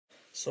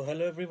So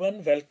hello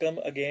everyone, welcome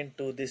again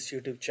to this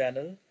YouTube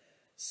channel.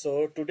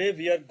 So today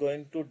we are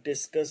going to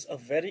discuss a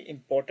very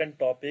important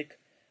topic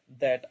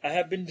that I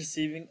have been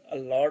receiving a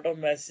lot of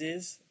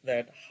messages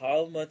that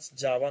how much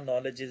Java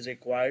knowledge is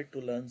required to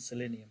learn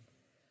Selenium.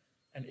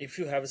 And if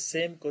you have the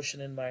same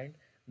question in mind,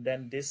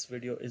 then this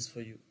video is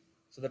for you.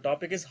 So the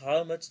topic is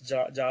how much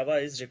Java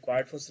is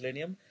required for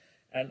Selenium,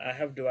 and I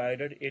have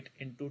divided it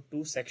into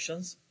two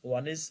sections.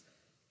 One is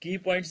key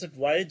points that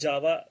why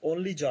Java,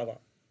 only Java,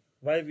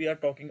 why we are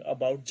talking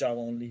about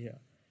Java only here.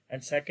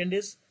 And second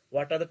is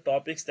what are the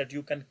topics that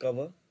you can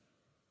cover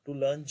to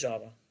learn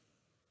Java.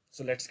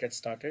 So let's get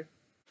started.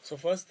 So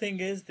first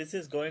thing is this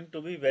is going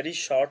to be very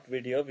short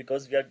video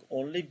because we are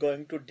only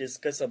going to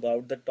discuss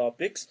about the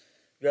topics.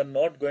 We are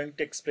not going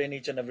to explain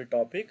each and every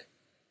topic.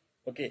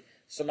 Okay,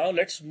 so now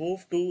let's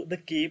move to the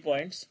key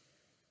points.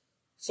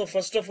 So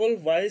first of all,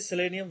 why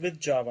Selenium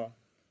with Java?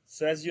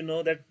 So as you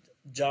know that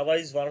Java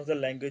is one of the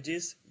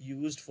languages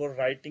used for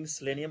writing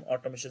Selenium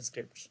automation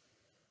scripts.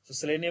 So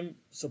Selenium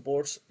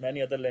supports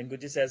many other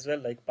languages as well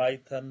like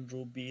Python,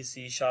 Ruby,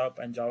 C#,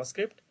 and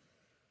JavaScript.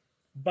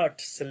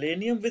 But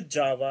Selenium with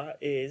Java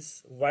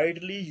is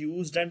widely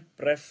used and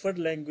preferred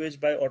language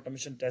by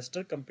automation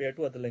tester compared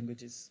to other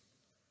languages.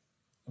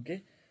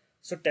 Okay,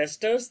 so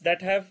testers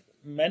that have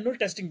manual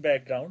testing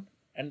background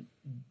and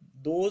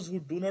those who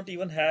do not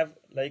even have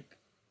like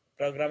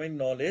programming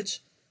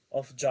knowledge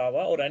of Java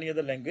or any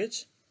other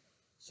language,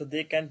 so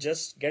they can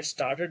just get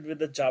started with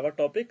the Java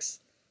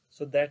topics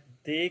so that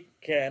they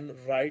can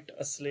write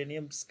a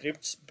Selenium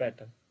scripts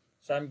better.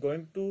 So I'm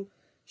going to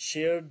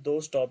share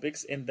those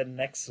topics in the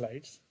next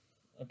slides.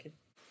 Okay,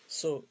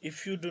 so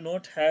if you do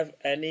not have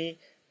any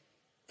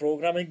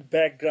programming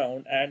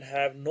background and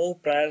have no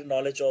prior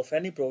knowledge of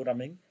any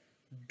programming,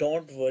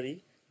 don't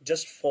worry,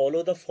 just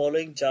follow the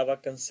following Java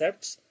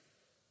concepts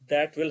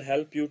that will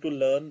help you to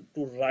learn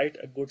to write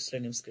a good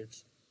Selenium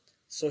scripts.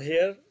 So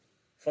here,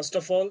 first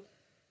of all,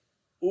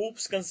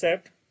 OOPS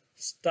concept,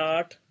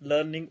 start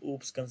learning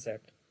OOPS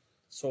concept.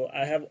 So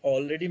I have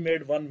already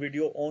made one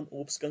video on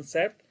OOPS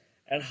concept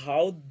and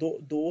how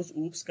those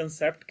OOPS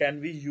concept can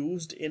be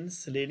used in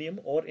Selenium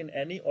or in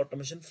any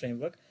automation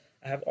framework.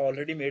 I have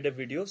already made a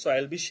video, so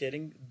I'll be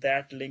sharing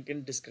that link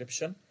in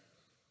description.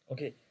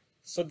 Okay,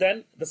 so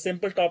then the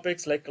simple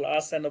topics like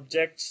class and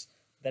objects,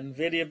 then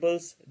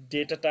variables,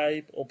 data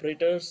type,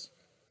 operators,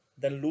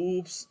 then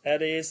loops,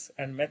 arrays,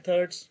 and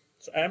methods.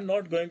 So I'm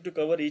not going to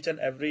cover each and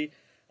every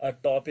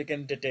topic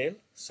in detail.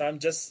 So I'm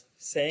just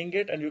saying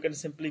it and you can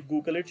simply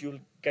Google it.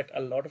 You'll get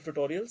a lot of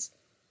tutorials.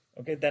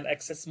 Okay, then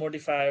access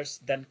modifiers,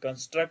 then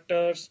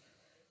constructors,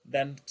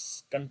 then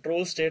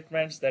control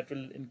statements that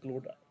will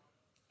include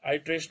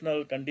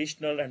iterational,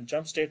 conditional, and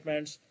jump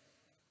statements.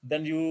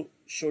 Then you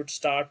should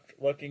start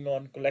working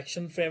on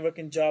collection framework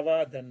in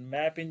Java, then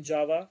map in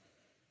Java,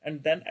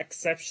 and then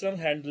exceptional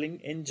handling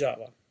in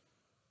Java.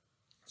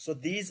 So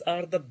these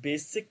are the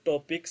basic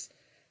topics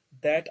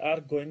that are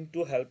going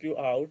to help you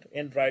out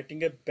in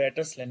writing a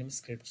better Selenium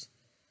scripts.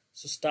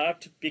 So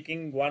start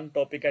picking one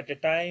topic at a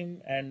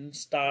time and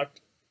start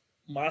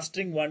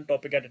mastering one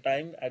topic at a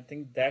time. I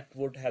think that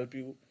would help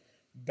you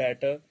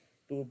better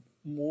to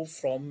move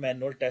from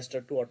manual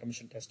tester to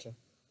automation tester.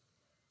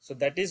 So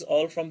that is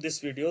all from this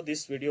video.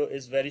 This video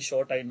is very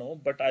short, I know,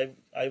 but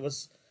I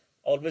was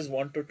always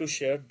wanted to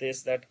share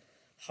this, that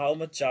how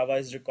much Java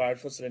is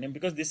required for Selenium,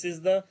 because this is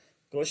the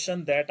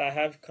question that I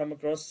have come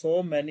across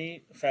so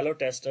many fellow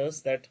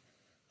testers, that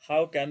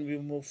how can we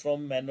move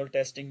from manual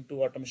testing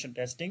to automation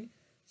testing.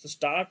 So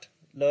start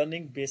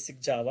learning basic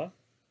Java,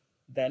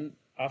 then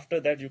after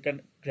that you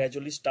can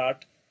gradually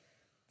start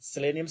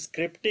Selenium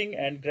scripting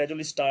and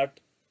gradually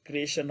start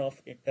creation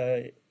of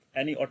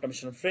any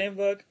automation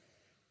framework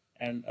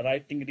and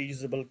writing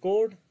reusable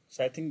code.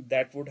 So I think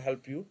that would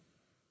help you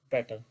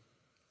better.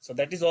 So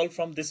that is all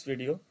from this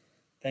video.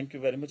 Thank you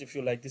very much. If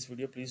you like this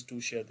video, please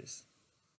do share this.